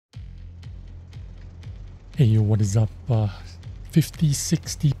Hey yo, what is up?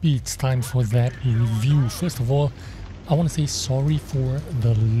 5060p, it's time for that review. First of all, I want to say sorry for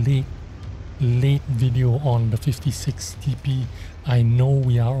the late video on the 5060p. I know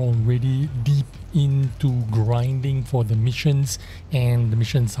we are already deep into grinding for the missions and the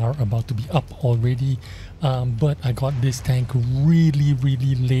missions are about to be up already, but I got this tank really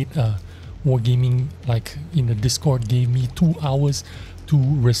late. Wargaming, like in the Discord, gave me 2 hours to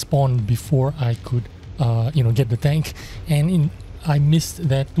respond before I could get the tank, and I missed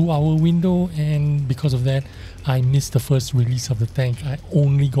that 2-hour window, and because of that I missed the first release of the tank. I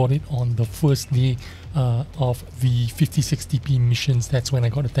only got it on the first day of the 5060p missions. That's when I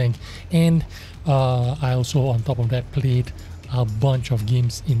got the tank, and I also on top of that played a bunch of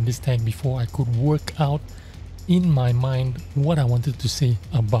games in this tank before I could work out in my mind what I wanted to say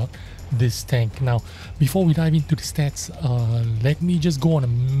about this tank. Now, before we dive into the stats, let me just go on a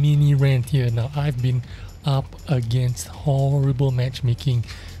mini rant here. Now, I've been up against horrible matchmaking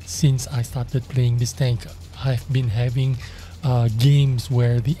since I started playing this tank. I've been having games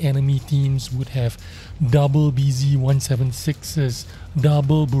where the enemy teams would have double BZ-176s,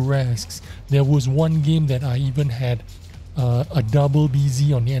 double Burasks. There was one game that I even had a double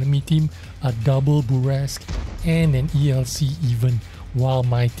BZ on the enemy team, a double Burask, and an ELC even, while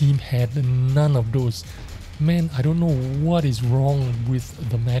my team had none of those. Man, I don't know what is wrong with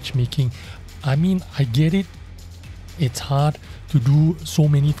the matchmaking. I mean, I get it. It's hard to do so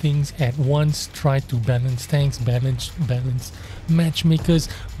many things at once, try to balance tanks, balance matchmakers,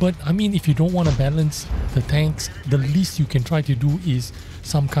 but I mean, if you don't want to balance the tanks, the least you can try to do is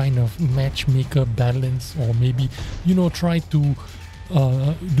some kind of matchmaker balance, or maybe, you know, try to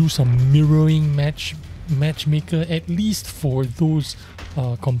do some mirroring matchmaker, at least for those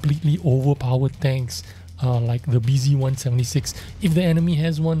completely overpowered tanks like the BZ-176. If the enemy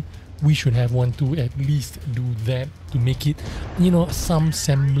has one, we should have one to at least do that, to make it, you know, some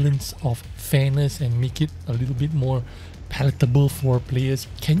semblance of fairness and make it a little bit more palatable for players.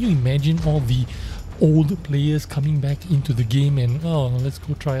 Can you imagine all the old players coming back into the game and, oh, let's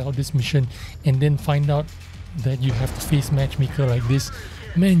go try out this mission, and then find out that you have to face matchmaker like this?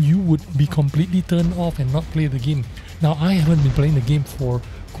 Man, you would be completely turned off and not play the game. Now, I haven't been playing the game for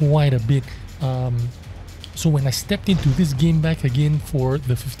quite a bit, so when I stepped into this game back again for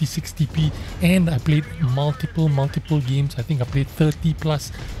the 5060p, and I played multiple games, I think I played 30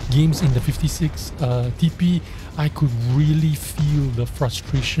 plus games in the 56TP, I could really feel the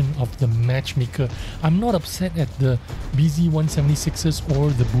frustration of the matchmaker. I'm not upset at the BZ-176s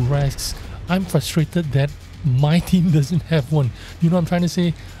or the Burasks. I'm frustrated that my team doesn't have one. You know what I'm trying to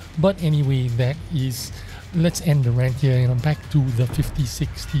say? But anyway, that is, let's end the rant here. You know, back to the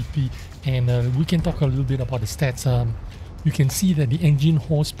 5060p, and we can talk a little bit about the stats. You can see that the engine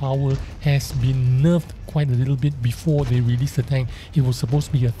horsepower has been nerfed quite a little bit before they released the tank. It was supposed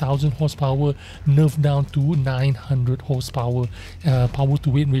to be 1000 horsepower, nerfed down to 900 horsepower. Power to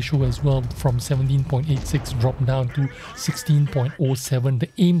weight ratio as well, from 17.86 dropped down to 16.07. The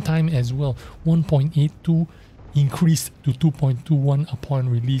aim time as well, 1.82 increased to 2.21 upon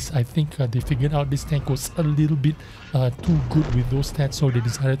release. I think they figured out this tank was a little bit too good with those stats, so they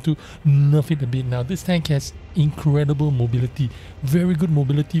decided to nerf it a bit. Now, this tank has incredible mobility, very good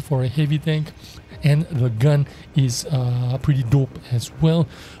mobility for a heavy tank, and the gun is pretty dope as well.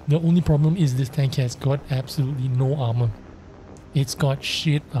 The only problem is this tank has got absolutely no armor. It's got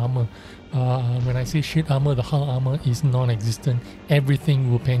shit armor. When I say shit armor, the hull armor is non-existent. Everything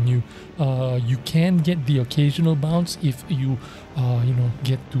will pen you. You can get the occasional bounce if you,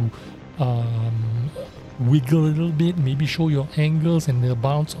 get to wiggle a little bit, maybe show your angles, and they'll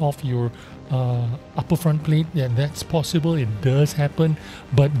bounce off your upper front plate. Yeah, that's possible. It does happen,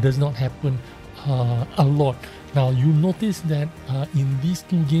 but does not happen a lot. Now, you'll notice that in these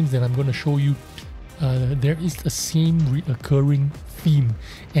two games that I'm going to show you, there is the same reoccurring theme,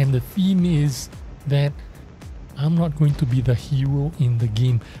 and the theme is that I'm not going to be the hero in the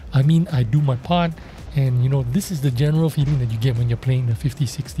game. I mean, I do my part, and you know, this is the general feeling that you get when you're playing the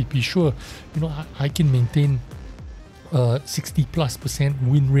 5060p. Sure, you know, I can maintain 60+%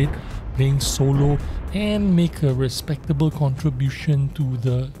 win rate playing solo and make a respectable contribution to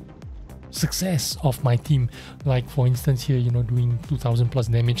the success of my team. Like, for instance, here, you know, doing 2000 plus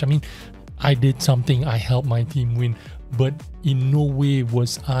damage. I mean, I did something, I helped my team win, but in no way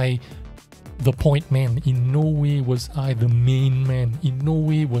was I the point man, in no way was I the main man, in no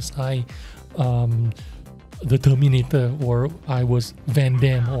way was I the Terminator, or I was Van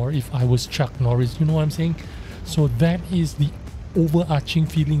Damme, or if I was Chuck Norris, you know what I'm saying? So that is the overarching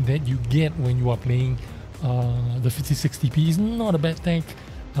feeling that you get when you are playing the 5060p. It's not a bad tank.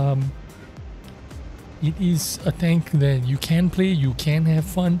 it is a tank that you can play, you can have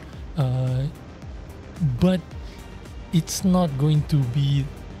fun, but it's not going to be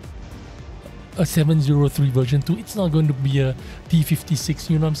a 703 version 2. It's not going to be a T56,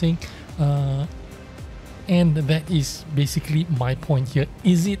 you know what I'm saying? And that is basically my point here.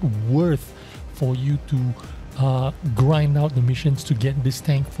 Is it worth for you to grind out the missions to get this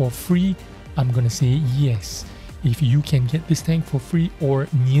tank for free? I'm gonna say yes. If you can get this tank for free or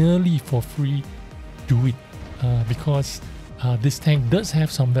nearly for free, do it, because this tank does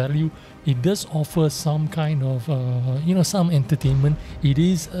have some value. It does offer some kind of some entertainment. It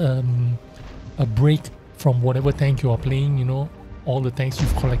is a break from whatever tank you are playing, you know, all the tanks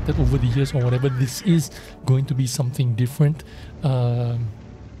you've collected over the years or whatever. This is going to be something different. The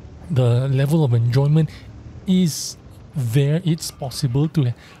level of enjoyment is there. It's possible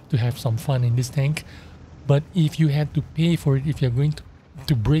to have some fun in this tank, but if you had to pay for it, if you're going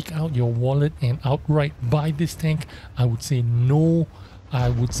to break out your wallet and outright buy this tank, I would say no. I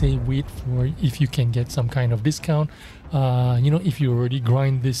would say wait for if you can get some kind of discount. If you already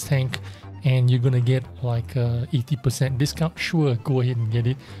grind this tank and you're gonna get like 80% discount, sure, go ahead and get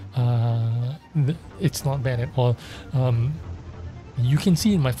it. It's not bad at all. You can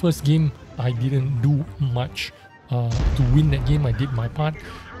see in my first game I didn't do much to win that game. I did my part,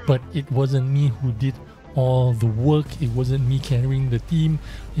 but it wasn't me who did all the work. It wasn't me carrying the team.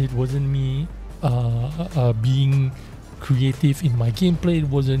 It wasn't me being creative in my gameplay. It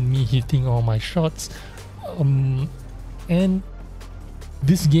wasn't me hitting all my shots. And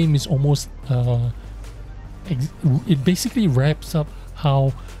this game is almost it basically wraps up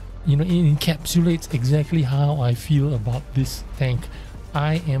how, it encapsulates exactly how I feel about this tank.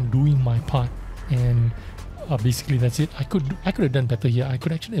 I am doing my part, and basically that's it. I could have done better here. I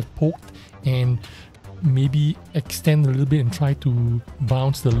could actually have poked and maybe extend a little bit and try to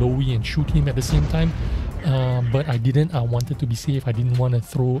bounce the Lowy and shoot him at the same time, but I didn't. I wanted to be safe. I didn't want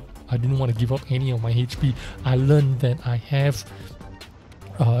to give up any of my HP. I learned that I have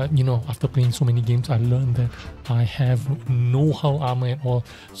after playing so many games, I learned that I have no hull armor at all.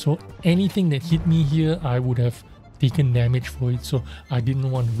 So anything that hit me here, I would have taken damage for it. So I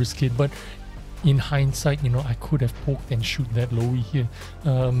didn't want to risk it. But in hindsight, I could have poked and shoot that Lowy here.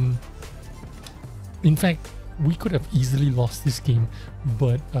 In fact, we could have easily lost this game,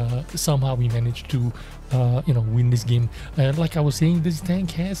 but somehow we managed to, win this game. Like I was saying, this tank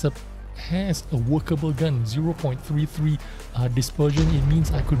has a workable gun, 0.33 dispersion. It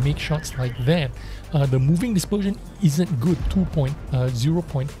means I could make shots like that. The moving dispersion isn't good,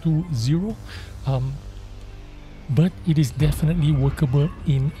 0.20, but it is definitely workable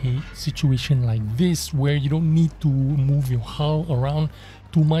in a situation like this where you don't need to move your hull around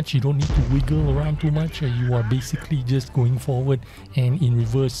too much. You don't need to wiggle around too much. You are basically just going forward and in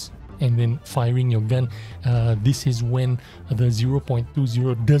reverse and then firing your gun. This is when the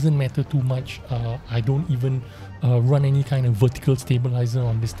 0.20 doesn't matter too much. I don't even run any kind of vertical stabilizer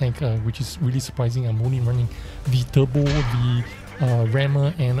on this tank, which is really surprising. I'm only running the turbo, the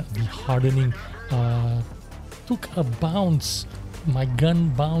rammer, and the hardening. Took a bounce. My gun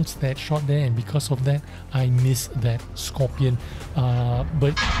bounced that shot there, and because of that I missed that Scorpion.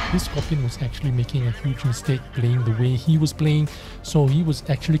 But this Scorpion was actually making a huge mistake playing the way he was playing, so he was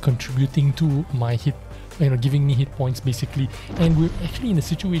actually contributing to my hit, giving me hit points basically. And we're actually in a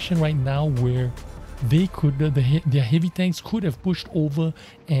situation right now where they could, their heavy tanks could have pushed over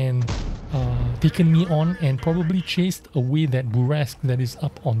and taken me on and probably chased away that Burask that is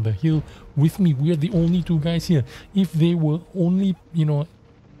up on the hill with me. We are the only two guys here. If they were only,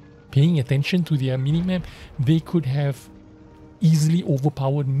 paying attention to their minimap, they could have easily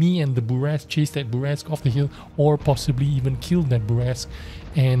overpowered me and the Burask, chased that Burask off the hill, or possibly even killed that Burask.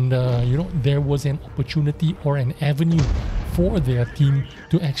 And there was an opportunity or an avenue for their team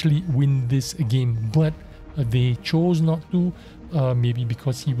to actually win this game, but they chose not to, maybe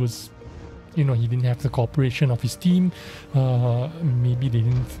because he was, he didn't have the cooperation of his team. Maybe they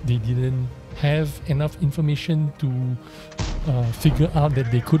didn't have enough information to figure out that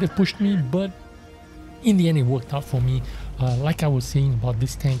they could have pushed me. But in the end, it worked out for me. Like I was saying about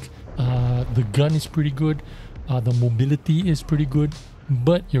this tank, the gun is pretty good, the mobility is pretty good,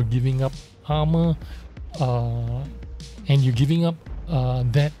 but you're giving up armor, and you're giving up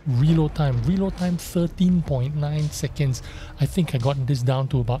that reload time 13.9 seconds. I think I got this down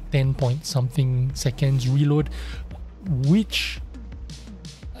to about 10 point something seconds reload, which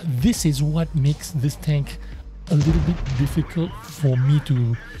this is what makes this tank a little bit difficult for me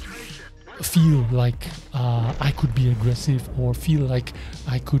to feel like I could be aggressive or feel like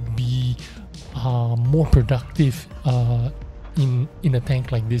I could be more productive in a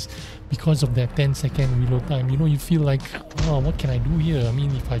tank like this because of that 10-second reload time. You know, you feel like, oh, what can I do here? I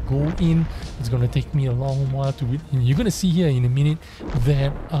mean, if I go in, it's gonna take me a long while to you're gonna see here in a minute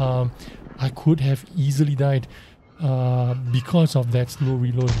that I could have easily died because of that slow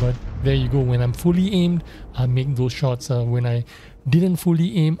reload. But there you go, when I'm fully aimed, I make those shots. When I didn't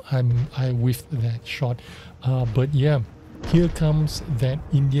fully aim, I whiffed that shot. But yeah, here comes that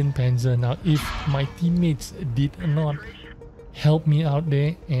Indian Panzer. Now, if my teammates did not help me out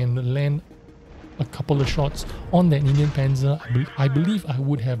there and land a couple of shots on that Indian Panzer, I believe I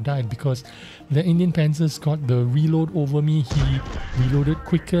would have died, because the Indian Panzer's got the reload over me. He reloaded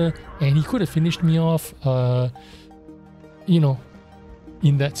quicker and he could have finished me off. You know,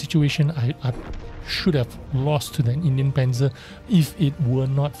 in that situation, I should have lost to that Indian Panzer if it were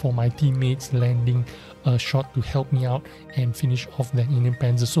not for my teammates landing a shot to help me out and finish off that Indian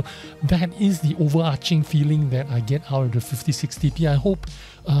Panzer. So that is the overarching feeling that I get out of the 56 TP. I hope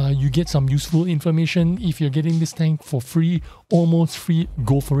you get some useful information. If you're getting this tank for free, almost free,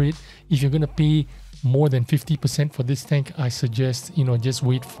 go for it. If you're gonna pay more than 50% for this tank, I suggest, you know, just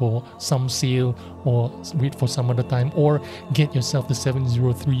wait for some sale or wait for some other time, or get yourself the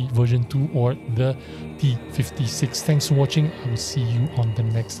 703 version 2 or the T56. Thanks for watching. I will see you on the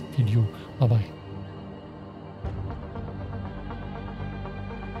next video. Bye bye.